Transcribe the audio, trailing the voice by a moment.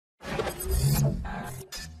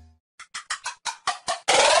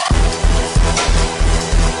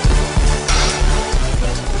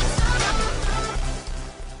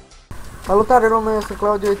Salutare lume, eu sunt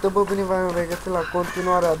Claudiu, uite bă, bine v-am regăsit la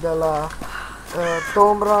continuarea de la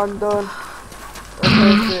TombRaider.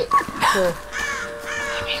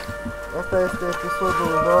 Asta este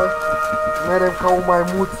episodul 2. Merem ca o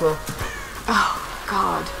maimuță. Oh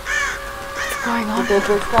God. What's going on? Sunteți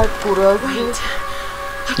pe Skype cu Răzvi.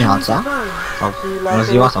 Dimineața? Sau bună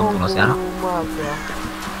ziua sau bună seara?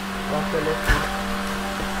 La telefon.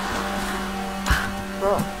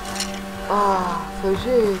 Da.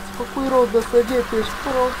 Săgeți, făcui rost de săgeți, ești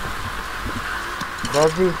prost.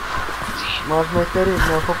 Răzvi, m-aș meterit,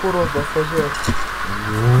 mi-am făcut rost de săgeți.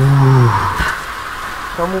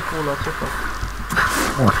 Cam o pula, ce fac?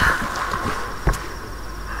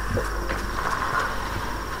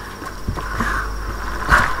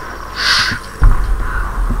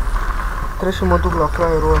 Trebuie să mă duc la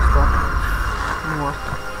flyerul ăsta. Nu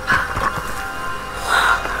asta.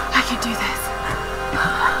 I can do this.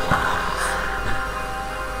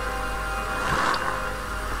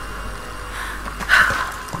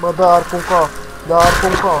 Bă, da arcul în cap. Da arcul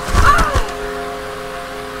în cap.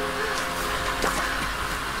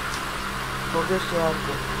 Lovește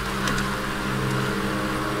arcul.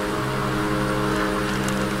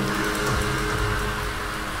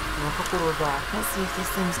 Mi-a făcut roza. Let's see if this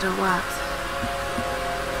thing still works.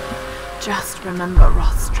 Just remember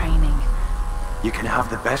Roth's training. You can have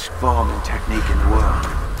the best form and technique in the world,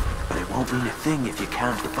 but it won't mean a thing if you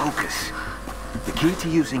can't focus. The key to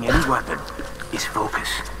using any weapon is focus.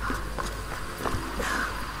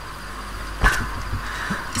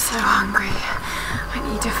 So hungry. I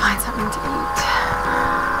need to find something to eat.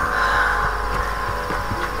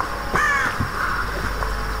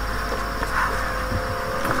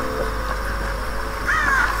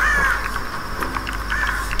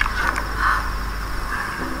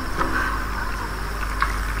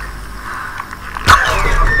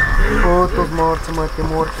 Bă, tot morți, mă, te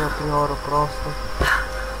morți la prima oră proastă.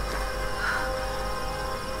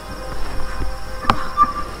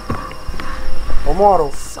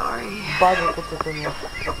 Omorul! Sorry. Bagă cu tine.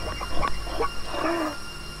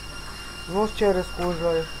 Nu-ți cere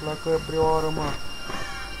scuze la că e prima oară, mă.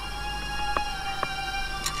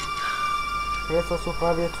 Trebuie să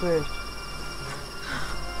supraviețuiești.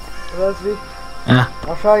 Răzvi?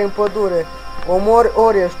 Așa e în pădure. Omori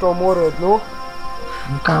ori ești omorât, nu?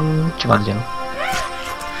 Cam ceva de genul.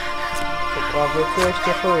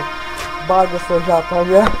 Supraviețuiește, fă. Bagă săjata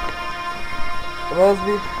mea.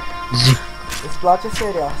 Răzvi? Zi. Îți place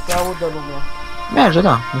seria? Se audă lumea. Merge,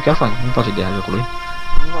 da. E chiar fain. Îmi place ideea jocului.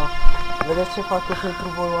 Da. Vedeți ce fac eu pentru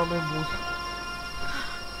voi, oameni buni.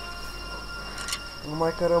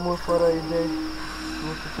 Numai că rămân fără idei.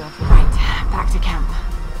 Nu știu ce am făcut. Right, back to camp.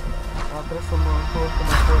 Dar trebuie să mă întorc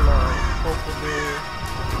înapoi la focul de...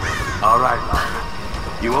 Alright, lad.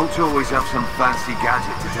 You won't always have some fancy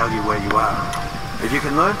gadget to tell you where you are. If you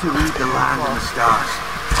can learn to read the land and the stars,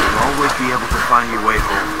 you'll always be able to find your way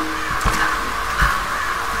home.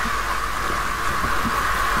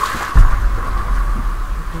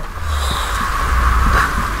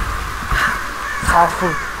 Sarfă!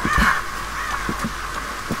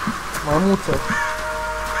 Maimuță!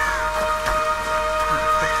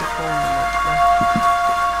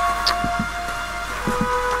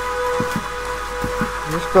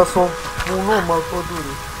 Nici că sunt un om al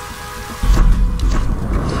pădurii.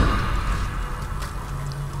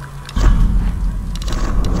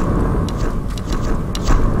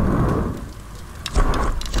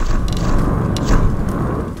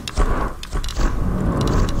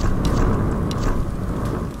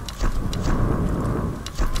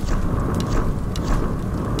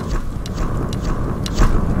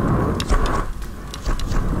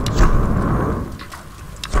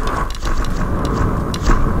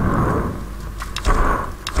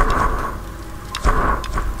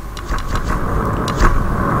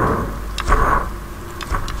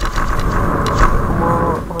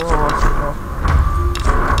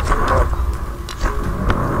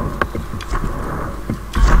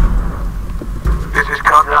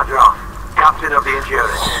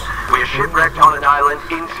 Shipwrecked on an island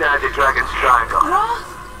inside the Dragon's Triangle. Roth!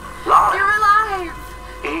 Lara! You're alive!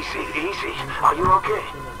 Easy, easy. Are you okay?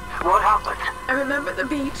 What happened? I remember the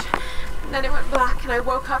beach, and then it went black and I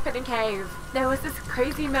woke up in a cave. There was this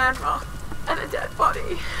crazy man Roth, and a dead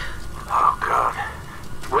body. Oh God.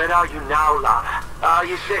 Where are you now, Lara? Are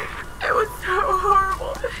you safe? It was so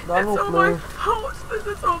horrible. It's all my fault. This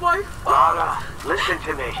is all my fault. Lara, listen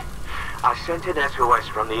to me. I sent an SOS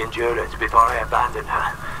from the Endurance before I abandoned her.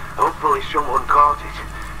 Hopefully someone caught it.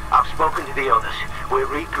 I've spoken to the others.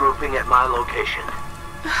 We're regrouping at my location.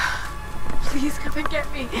 Please come and get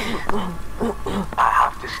me. I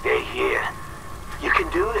have to stay here. You can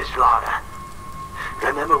do this, Lana.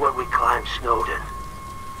 Remember when we climbed Snowden?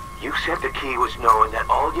 You said the key was knowing that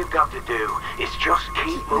all you've got to do is just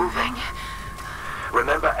keep moving.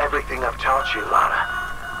 Remember everything I've taught you, Lana.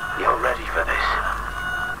 You're ready for this.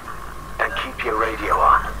 And keep your radio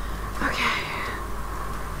on. Okay.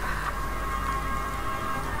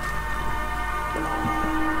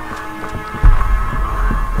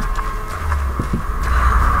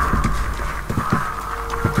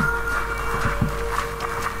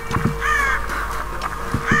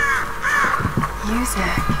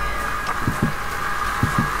 Music.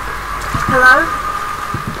 Hello?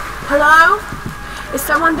 Hello? Is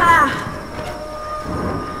someone there?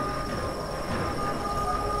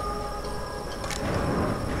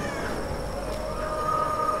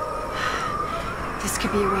 This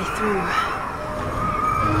could be a way through.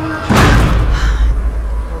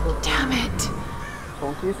 Damn it! S-a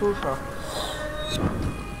închis ușa.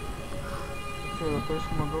 Ce, eu trebuie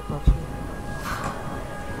să mă duc aici.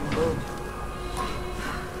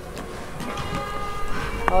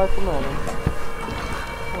 Hai cu mine.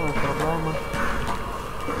 Nu e problemă.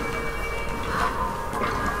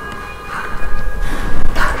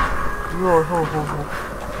 Yo.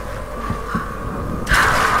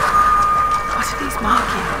 What are these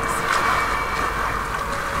markings?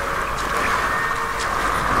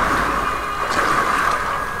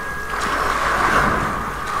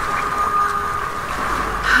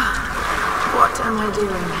 What am I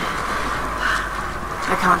doing?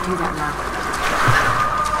 I can't do that now.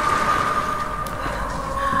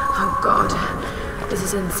 Oh God, this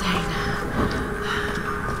is insane.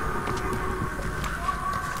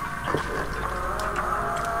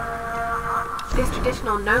 These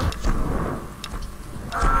traditional notes.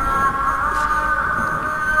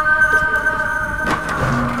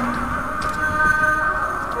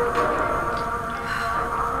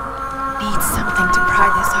 Need something to pry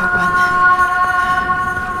this open.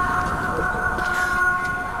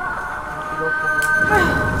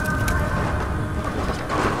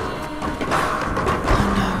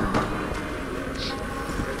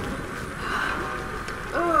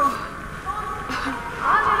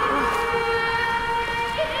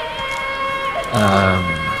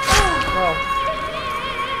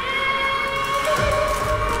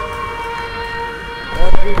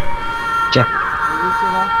 Ce?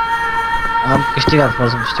 Am câștigat, fără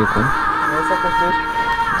să nu știu cum. Vrei să câștigi?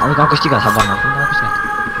 Adică am câștigat, habar n-am cum, dar am câștigat.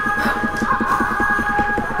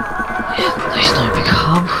 Deci noi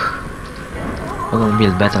picam. Băgăm un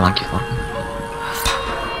build battle la închifar.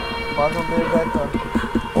 Faci un build battle.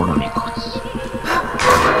 Unul micuț.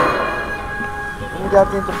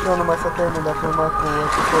 Imediat intru și eu numai să termin de filmat cu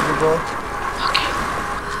episodul 2.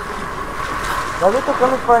 Dar uite că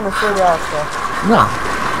nu-i faină seria asta. Da,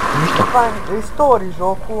 mișto. E story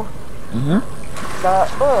jocul. Dar,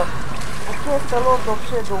 bă, cu chestia lor de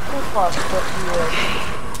obședul, cum fac să fie?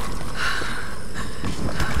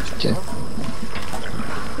 Ce?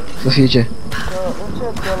 Să fie ce? Că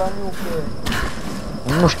încep de la New Game.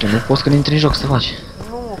 Nu știu, nu poți când intri în joc să faci.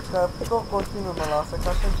 Nu, că tot continuu mă lasă,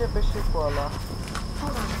 ca să începe și cu ăla.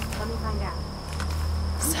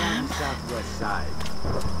 Sam? Southwest side.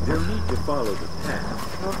 They'll need to follow the path.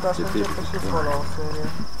 Nu, ca să începe și cu ăla o serie.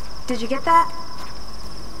 Did you get that?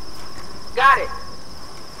 Got it.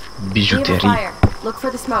 Bijuterii. Look for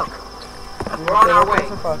the smoke. We're on our way. Ce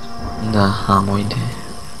să faci? Da, am o idee.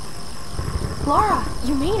 Laura,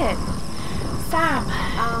 you made it. Sam.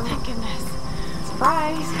 Thank goodness.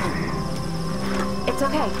 Surprise. It's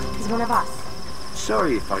okay. He's one of us.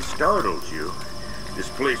 Sorry if I startled you. This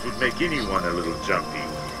place would make anyone a little jumpy.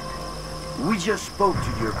 We just spoke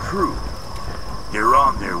to your crew. They're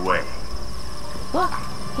on their way. Look,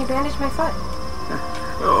 he bandaged my foot.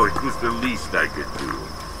 Oh, it was the least I could do.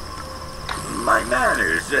 My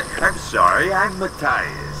manners. I'm sorry, I'm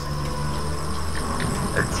Matthias.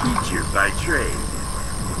 A teacher by trade.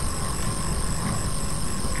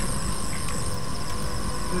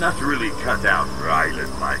 Not really cut out for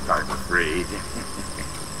island life, I'm afraid.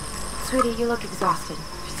 Sweetie, you look exhausted.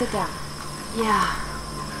 Sit down. Yeah.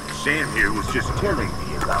 Sam here was just telling me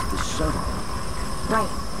about the sun.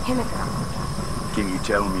 Right. Himiko. Can you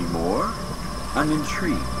tell me more? I'm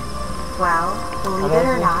intrigued. Well, believe it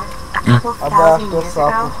or not, a couple thousand years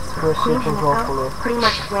ago, Queen Himiko pretty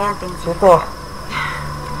much ran things. Și tu?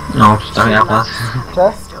 Nu știu dacă neapărat.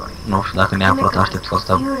 Ce? Nu știu dacă neapărat aștept că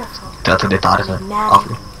asta e atât de tare să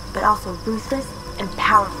aflu. But also ruthless and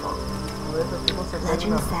powerful.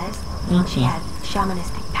 Legend says she had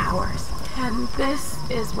shamanistic powers. And this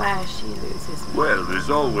is where she loses me. Well, there's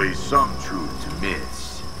always some truth to myths.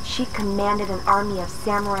 She commanded an army of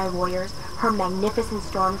samurai warriors, her magnificent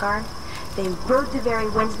storm guard. They rode the very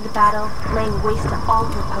winds of the battle, laying waste to all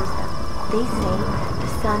who opposed them. They say the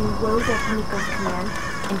sun rose at Himiko's command,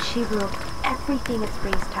 and she ruled everything its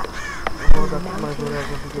rays touched. From the mountains to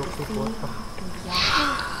the sea and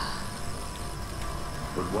beyond.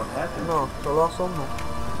 But what happened? No, ți-o lua somnul.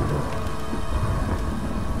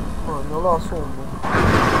 Mi-o lua somnul.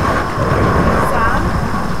 Sam?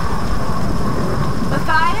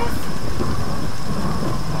 Matthias?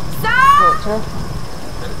 Sam! Ce?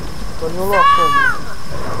 Că mi-o lua somnul.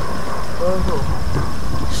 Bă, joc.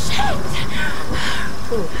 Shit!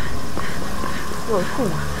 Oi,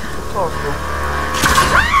 cum? Ce asta?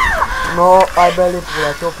 No, ai belit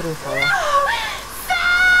pula, te-o prins aia.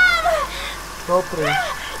 Te-o prins.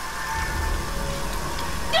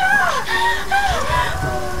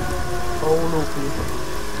 Au lupi.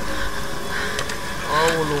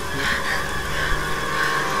 Au lupi.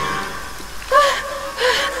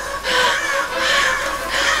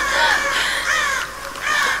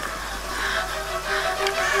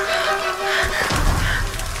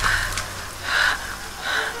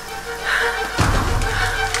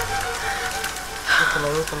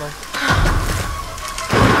 Uite-l-ai.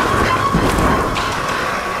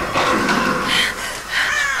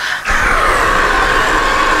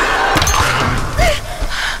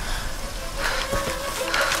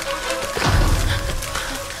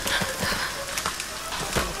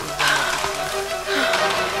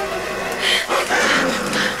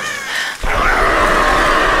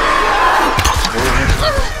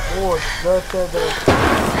 Ой, dă-te drept.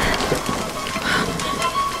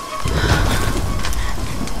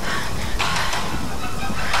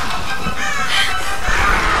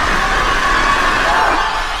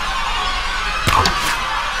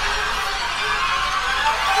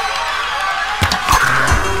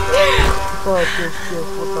 Ce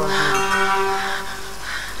puta.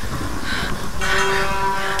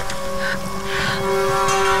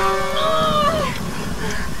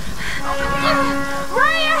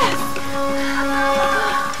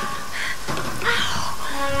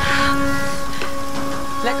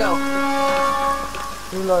 Let go.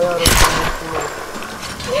 Ila iară pula.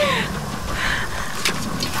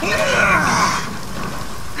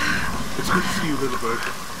 It's good to see you, little bird.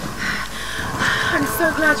 I'm so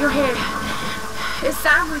glad you're here. Is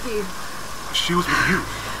Sam with you? She was with you.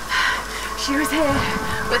 She was here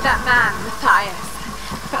with that man, Matthias.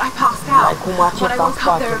 But I passed out. When I woke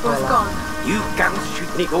up, they were both gone. You guns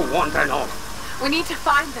should go wandering off. We need to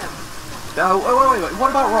find them. Wait. What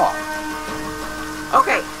about Raw?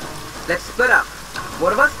 Okay, let's split up.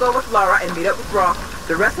 One of us go with Laura and meet up with Raw.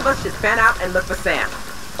 The rest of us should fan out and look for Sam.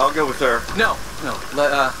 I'll go with her. No.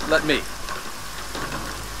 Let me.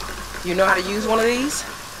 You know how to use one of these?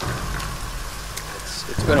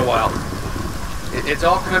 It's been a while. It's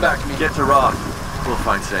all coming back to me. Get to Rock. We'll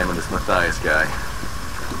find Sam and this Matthias guy.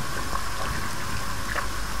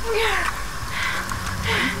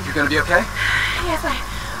 You're gonna be okay? Yes,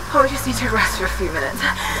 I just need to rest for a few minutes.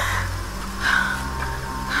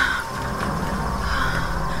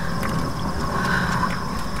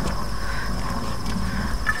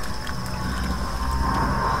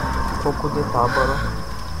 Focul de tabără.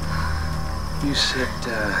 You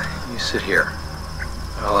sit here.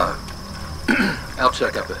 I'll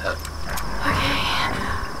check up ahead. Okay.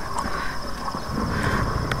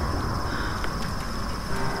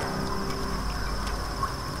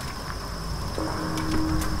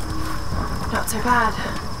 Not so bad.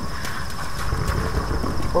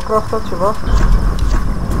 O crafta ceva?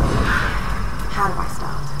 How do I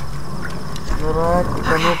start? Dracu,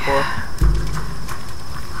 că nu pot.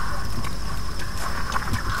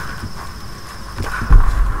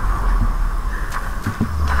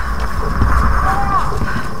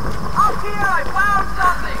 I found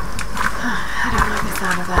something! I don't like the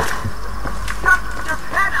sound of that. Just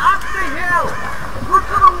head up the hill! Look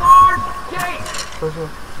for the large gate! Așa.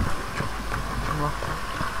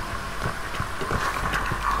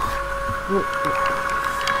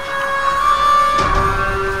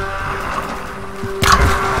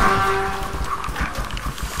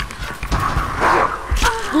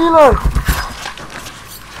 Dealer!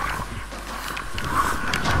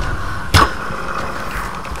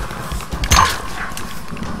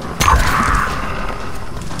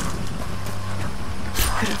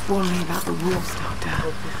 Warn me about the wolves, Doctor.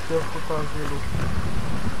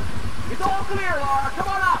 It's all clear, Laura! Come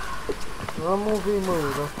on up! Nu movi, mă,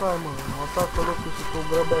 dar stai, mă, mă atacă locul și tu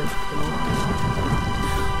grăbești, nu?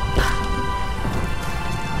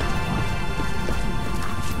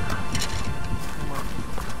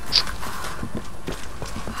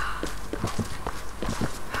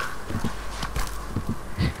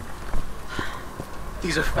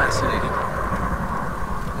 These are fascinating.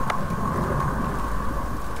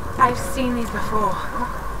 I've seen these before.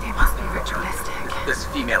 They must be ritualistic. This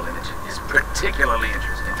female image is particularly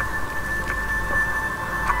interesting.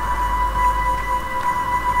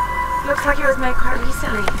 Looks like it was made quite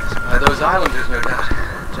recently. By those islanders, no doubt.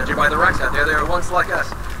 Judging by the wrecks out there, they were once like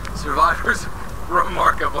us. Survivors.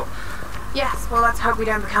 Remarkable. Yes, well, let's hope we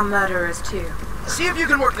don't become murderers, too. See if you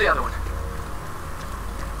can work the other one.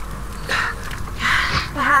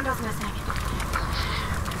 The handle's missing.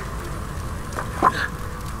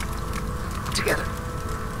 Together.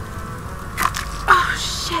 Oh,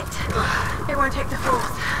 shit. It won't take the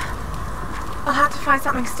force. I'll have to find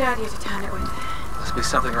something sturdier to turn it with. Must be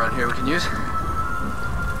something around here we can use.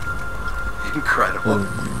 Incredible.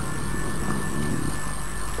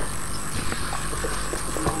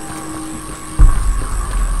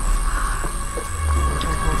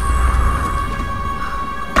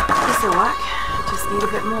 This'll work. Just need a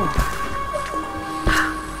bit more.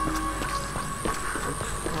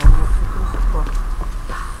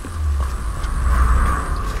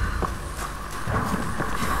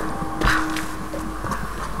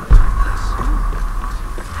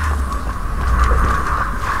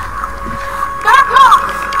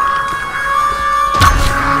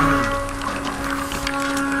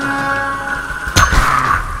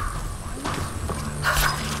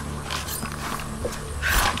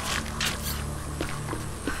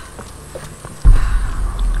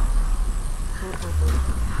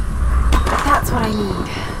 That's what I need.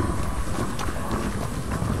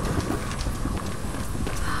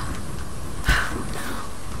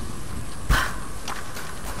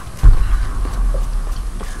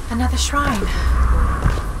 Another shrine.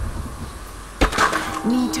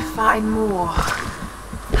 Need to find more.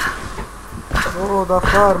 Oh, da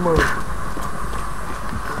farmă!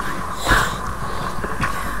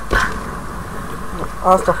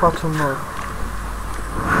 Asta facem noi.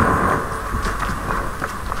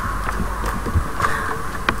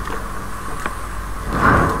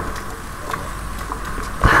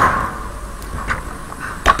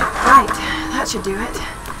 Right, that should do it.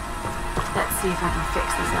 Let's see if I can fix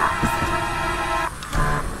this axe.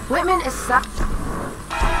 Whitman is such.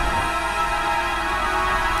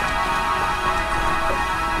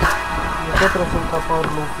 Nu trebuie să-mi capar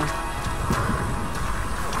lucrul.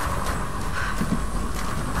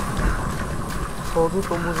 S-a auzit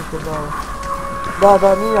o muzică de aia. Da,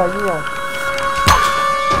 da, Nia.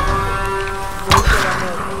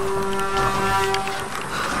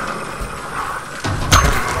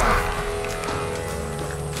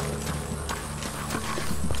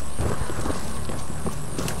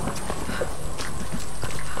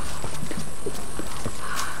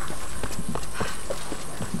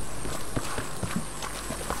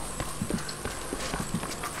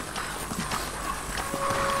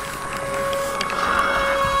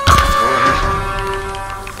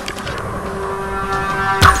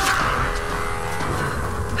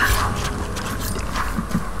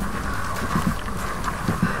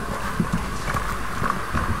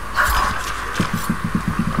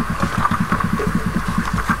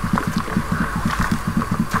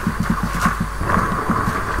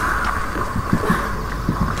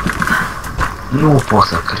 Nu pot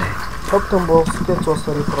să cred. Faptul bă, sketch o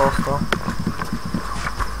sări proasta.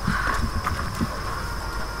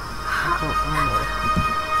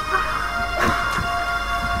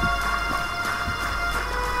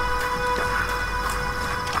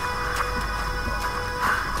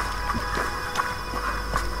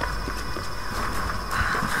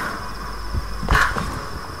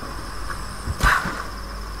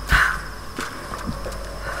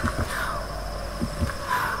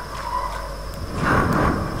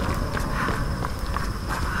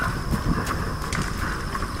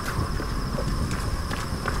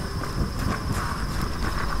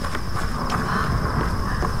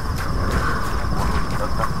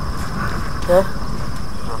 Ce?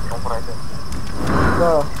 TombRaider.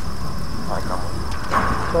 Da. Hai cam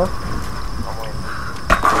Ce?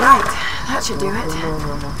 Right, that should do it.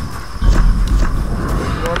 Nu.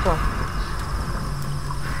 Gata.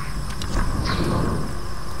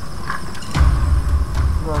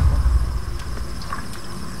 Gata.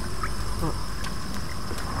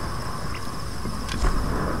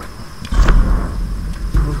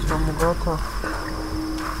 Deci am gata.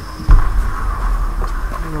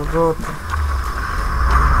 Nu, gata.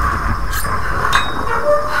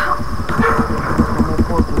 Nu mai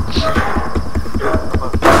pot.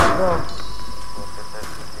 Da.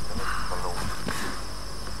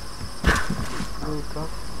 Uita.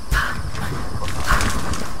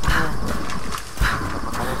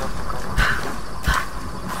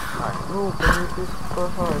 Nu, că nu e pe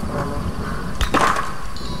harta alea.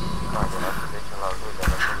 Da, de la 10 la 2, de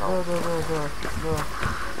la 2 la 8. Da.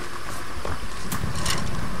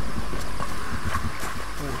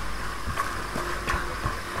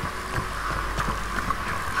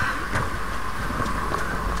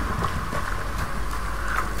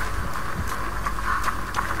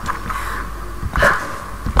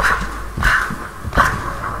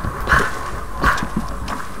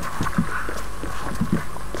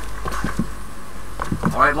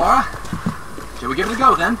 Alright, Laura. Shall we give it a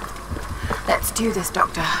go then? Let's do this,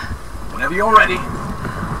 Doctor. Whenever you're ready.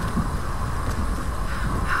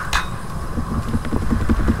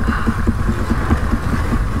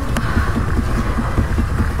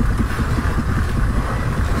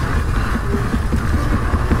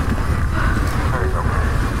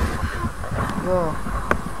 Da.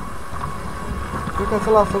 Cred că se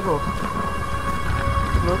lasă jos.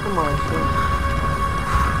 Nu cum mai știu.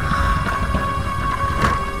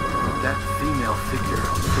 That female figure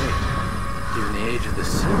on stage. Given the age of the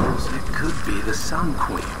symbols, it could be the Sun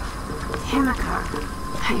Queen. Himiko.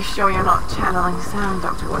 Are you sure you're not channeling sound,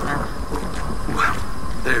 Dr. Whitman? Well,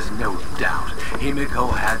 there's no doubt. Himiko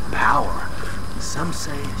had power. Some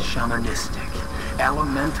say shamanistic,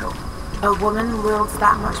 elemental. A woman wields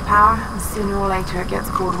that much power, and sooner or later it gets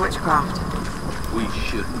called witchcraft. We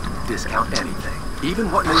shouldn't discount anything, even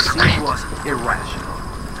what may seem to us irrational.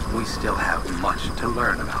 We still have much to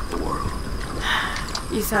learn about the world.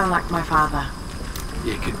 You sound like my father.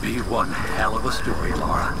 It could be one hell of a story,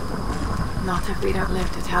 Laura. Not if we don't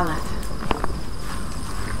live to tell it.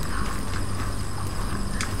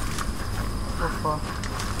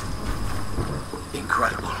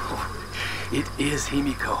 Incredible. It is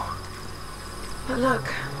Himiko. But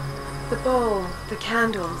look, the bowl, the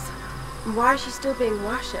candles. Why is she still being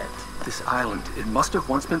worshipped? This island, it must have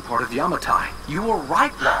once been part of Yamatai. You were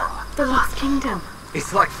right, Laura. The Lost Kingdom.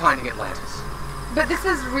 It's like finding Atlantis. But this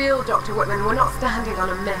is real, Dr. Whitman. We're not standing on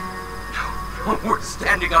a myth. No, we're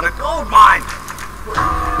standing on a gold mine.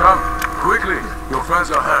 Come, quickly. Your friends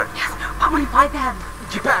are hurt. Yes, but only by them.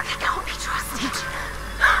 Get back. They can't be trusted.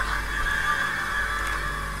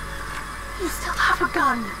 You still have a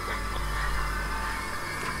gun.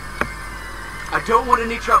 I don't want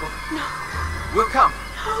any trouble. No. We'll come.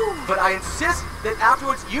 No. But I insist that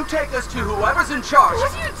afterwards you take us to whoever's in charge.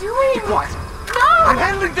 What are you doing? Be quiet. No! I'm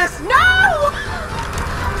handling this. No!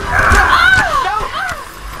 No!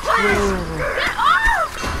 Please!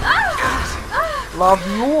 La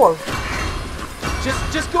viol!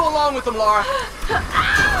 Just go along with them, Laura.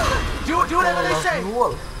 Do whatever they La say.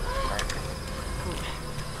 viol!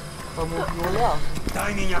 Am o violează.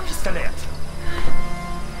 Дай меня пистолет.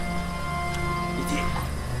 Иди.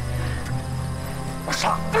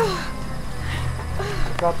 Așa.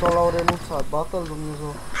 Gata, l-au renunțat. Bată-l,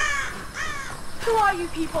 Dumnezeu. Who are you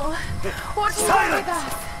people? What do you want with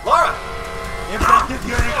us? Laura! If they give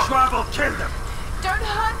you any trouble, kill them. Don't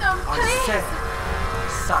hurt them, I please! said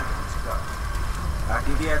silence, girl. А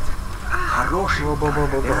привет, хороший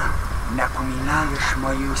парень. Напоминаешь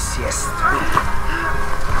мою сестру.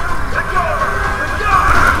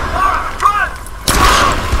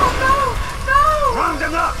 Run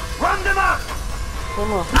them up! Run them up!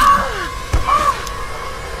 Come on.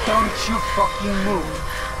 Don't you fucking move!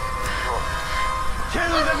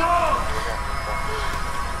 Kill them all!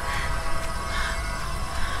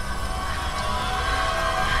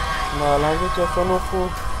 Da, la zice să nu fu...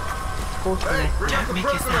 Don't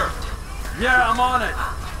make a sound. Yeah, I'm on it!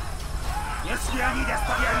 Если они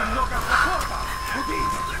доставляют много захода,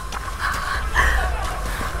 убийств!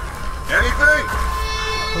 Anything?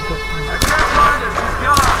 I can't find her. She's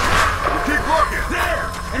gone. You keep looking. There!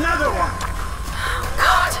 Another one!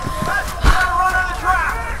 God! Gotta run on the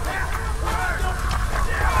track!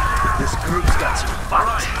 This group's got some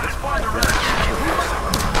fight. Let's find the rest.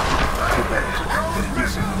 Too bad. Gonna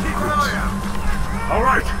use some recruits. All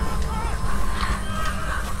right.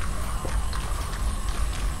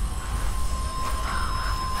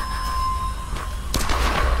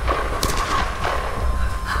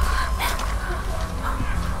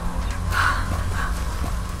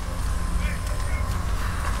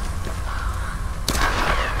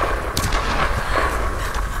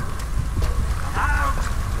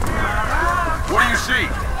 What do you see?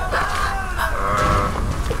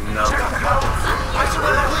 Nothing.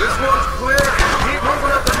 This one's clear. Keep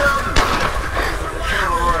moving up the mountain.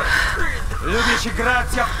 Любишь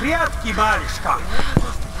играться в прятки, малышка?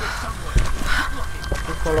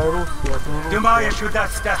 Ăsta-l-ai Rusia, din Rusia. Думаешь,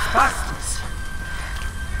 удастся спастись?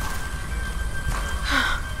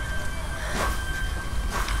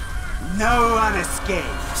 No one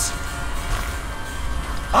escapes.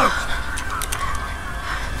 Out!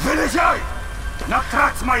 Залезай! Но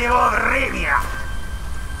трать моего времени!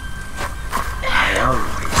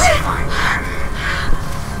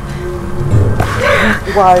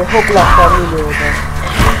 Vai, hopla familia.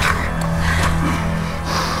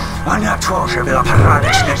 Она тоже была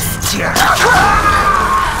порядочной стерва.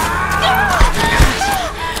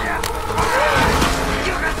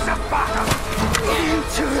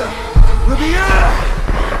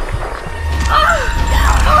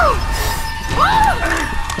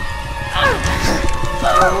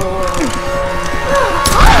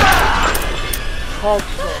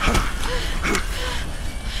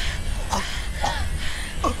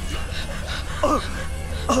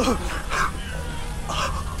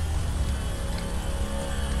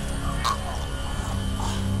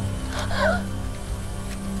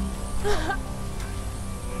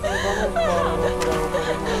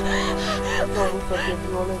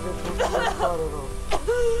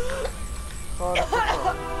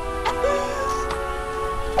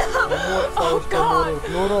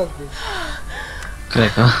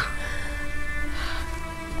 Cred că...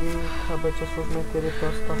 Abia ce să-ți meterii pe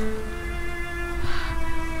asta.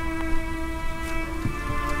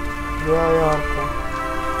 Ia arca.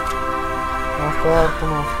 Asta e arcul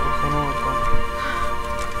nostru, să nu uităm.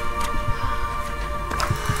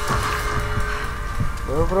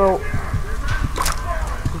 Eu vreau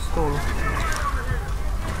pistolul.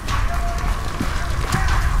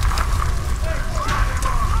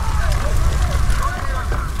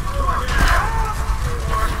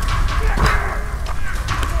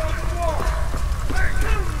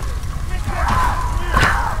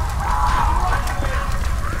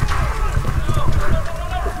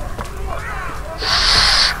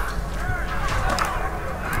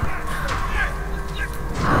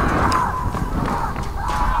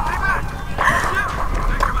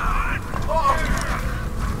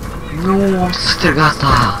 Nu, am să sterg asta!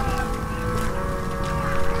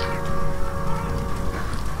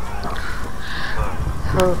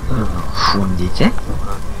 Fundițe?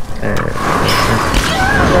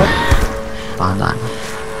 Bandana.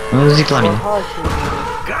 Nu zic la mine.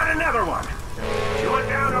 Got another one. She went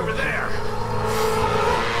down over there.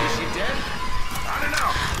 Is she dead? I don't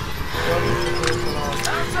know.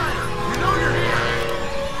 Outsider, you know you're here.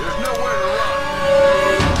 There's nowhere to run.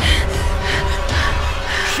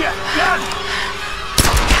 Shit, gun!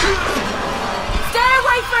 Stay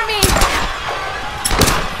away from me!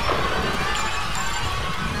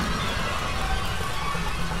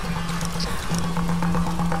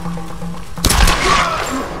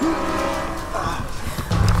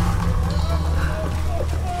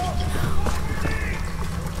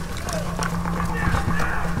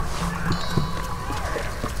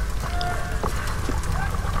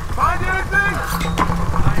 Find anything?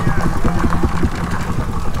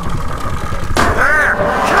 There!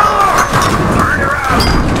 Kill her! Burn her out!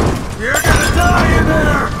 You're gonna die in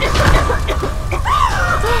there!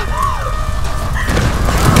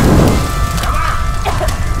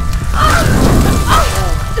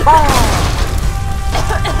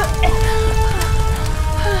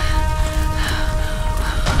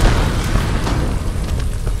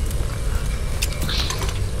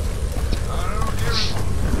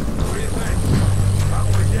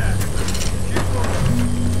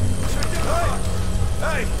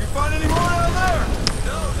 Hey, you find any more out there?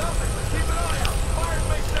 No, nothing. Keep an eye out. Fires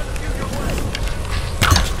may send a few your way.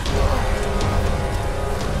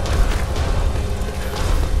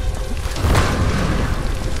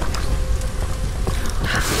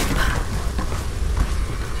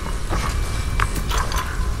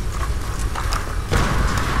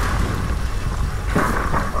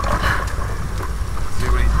 See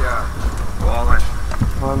what he's got. Wallet.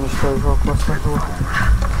 Am mișto jocul ăsta tu.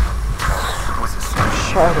 What's this?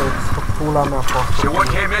 Shadows, pula mea poate. So what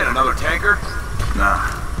came in? Another tanker? Nah,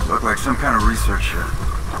 looked like some kind of research ship.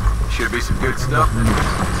 Should be some good stuff. We'll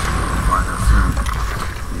find out soon.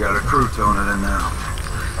 You got a crew towing it in now.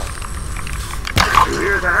 You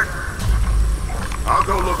hear that? I'll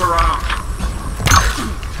go look around.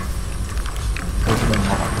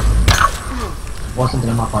 Poți să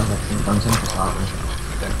întrebăm afară, că nu se întâmplă să avem.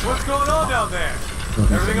 What's going on down there?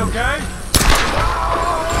 Everything okay?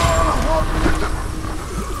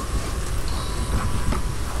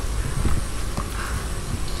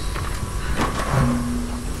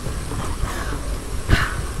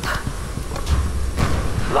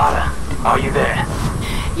 Lara, are you there?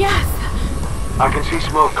 Yes! I can see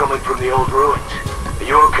smoke coming from the old ruins. Are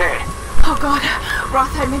you okay? Oh god,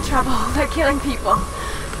 Roth, I'm in trouble. They're killing people.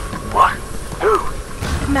 What? Who?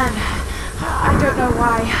 Men. I don't know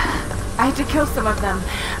why. I had to kill some of them.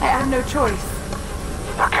 I had no choice.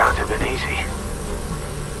 That can't have been easy.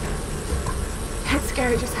 It's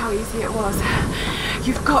scary just how easy it was.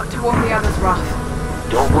 You've got to warn the others, Roth.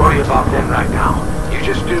 Don't worry about them right now. You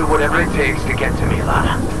just do whatever it takes to get to me,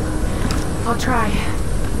 Lana. I'll try.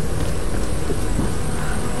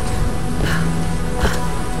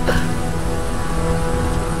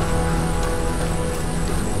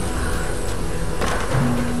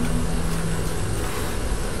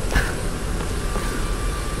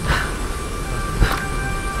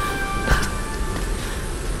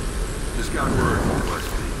 Just got word from the West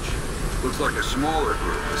Beach. Looks like a smaller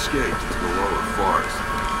group escaped to the lower forest.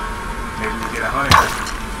 Maybe we get a hunter.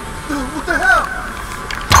 What the hell?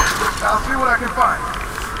 I'll see what I can find.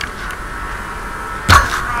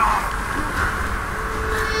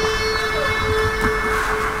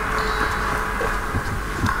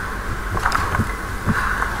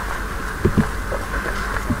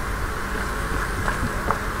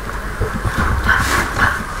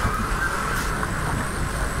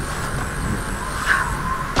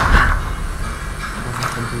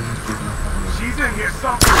 She's in here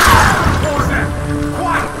somewhere. What was that?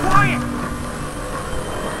 Quiet! Quiet!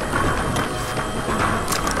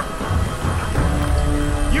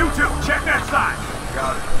 You two, check that side.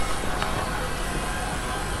 Got it.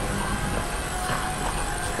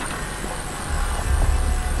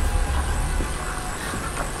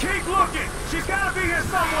 Keep looking. She's got to be here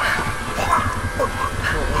somewhere.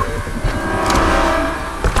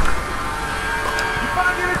 You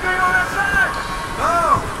find anything on that side?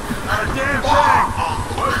 No. Not a damn thing!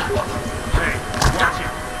 Hey, watch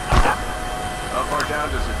it! How far down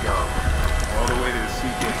does it go? All the way to the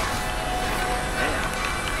sea gate. Damn,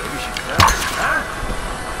 maybe she fell. Huh?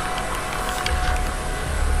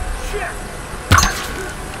 Shit!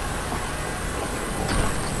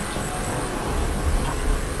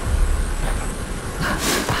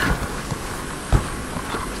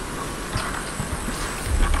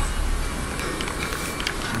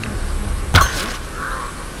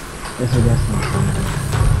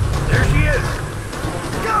 There she is!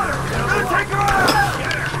 Got her! Gonna take her out!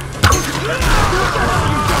 Get her!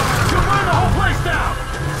 You'll burn the whole place down!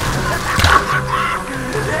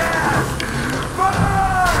 Yes!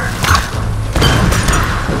 Burn!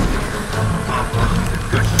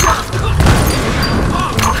 Good shot!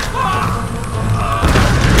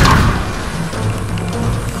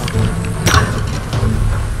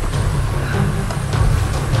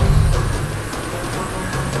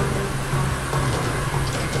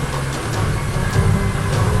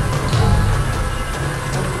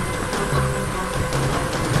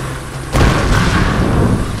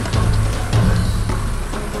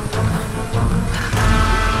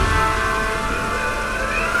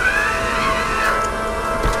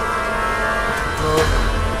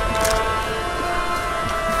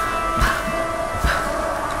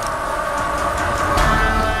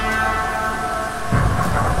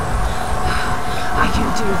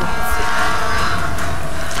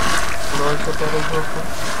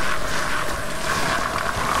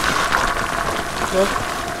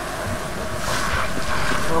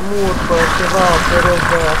 Amor, păi ceva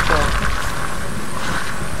perechea asta.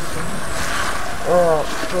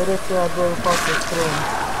 Perechea de face strâng.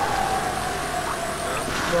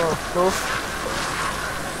 Da, stop.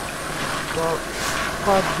 Da,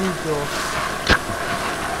 fac video.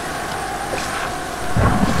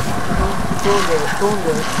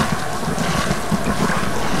 Unde?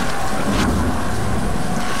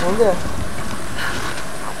 Unde?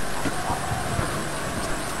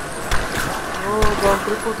 Am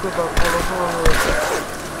trecut de pe acolo,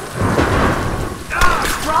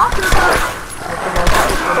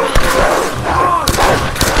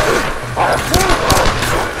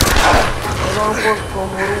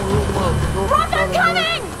 Roth, I'm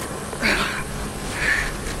coming!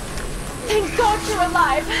 Thank God you're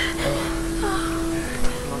alive.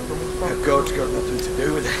 God's got nothing to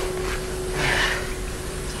do with it.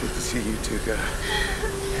 It's good to see you two go.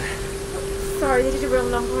 Sorry, they did a real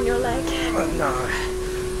number on your leg. No,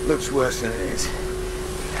 looks worse than it is.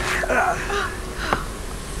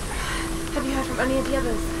 Have you heard from any of the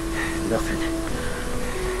others? Nothing.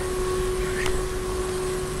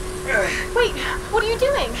 Wait, what are you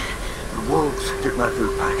doing? The wolves took my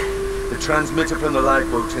food pack. The transmitter from the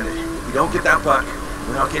lifeboat's in it. If we don't get that back,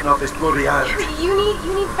 we're not getting off this bloody island. You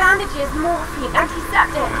need bandages, morphine,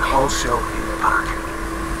 antiseptic. Also in the pack.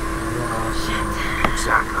 Shit.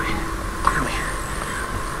 Exactly. Come here.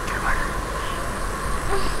 Come on.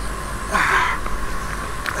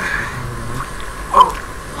 Oh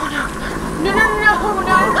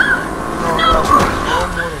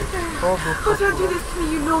no. Oh, don't do this to me,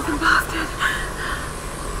 you northern bastard.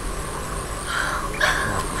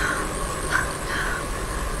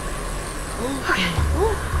 Okay.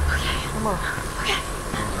 mă.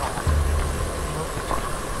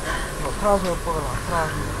 Nu, trage-o pe ăla,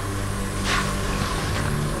 trage-o.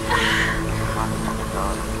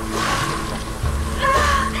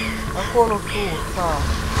 Acolo sus, sar.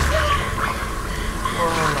 Pe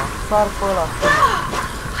ăla, sar pe ăla sus.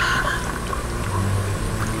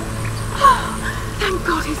 Thank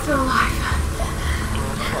God he's still alive.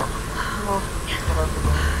 Așa. Nu, frate.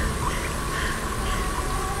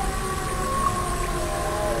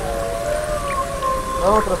 Dar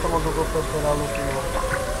nu trebuie să mă duc peste la lupilor.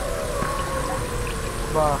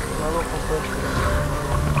 Ba, la lupul peste.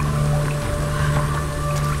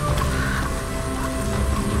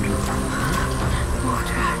 More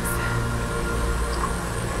tracks.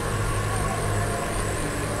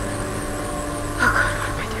 Oh God, what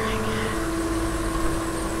am I doing?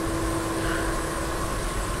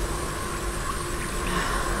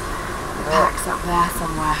 The pack's up there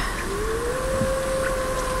somewhere.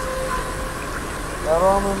 Dar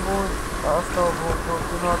oameni buni, asta vom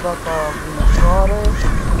continua data viitoare.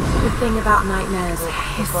 The thing about nightmares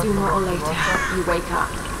is sooner or later you wake up.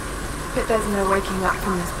 But there's no waking up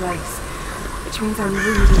from this place. Which means I'm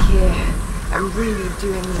really here. I'm really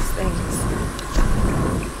doing these things.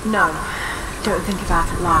 No, don't think about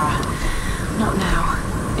it, Lara. Not now.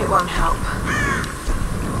 It won't help.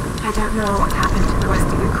 I don't know what happened to the rest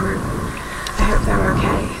of the crew. I hope they're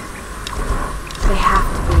okay. They have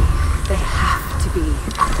to be. They have to be.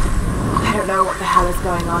 I don't know what the hell is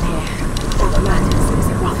going on here. All that matters is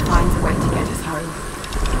that Roth finds a way to get us home.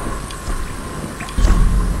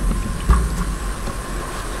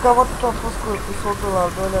 Cam atât a fost cu episodul al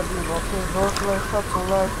doilea din acest vlog. Lăsați un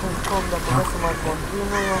like, un com dacă vreți să mai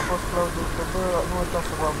continui. Eu am fost Claudiu, nu uitați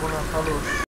să vă abonați. Salut!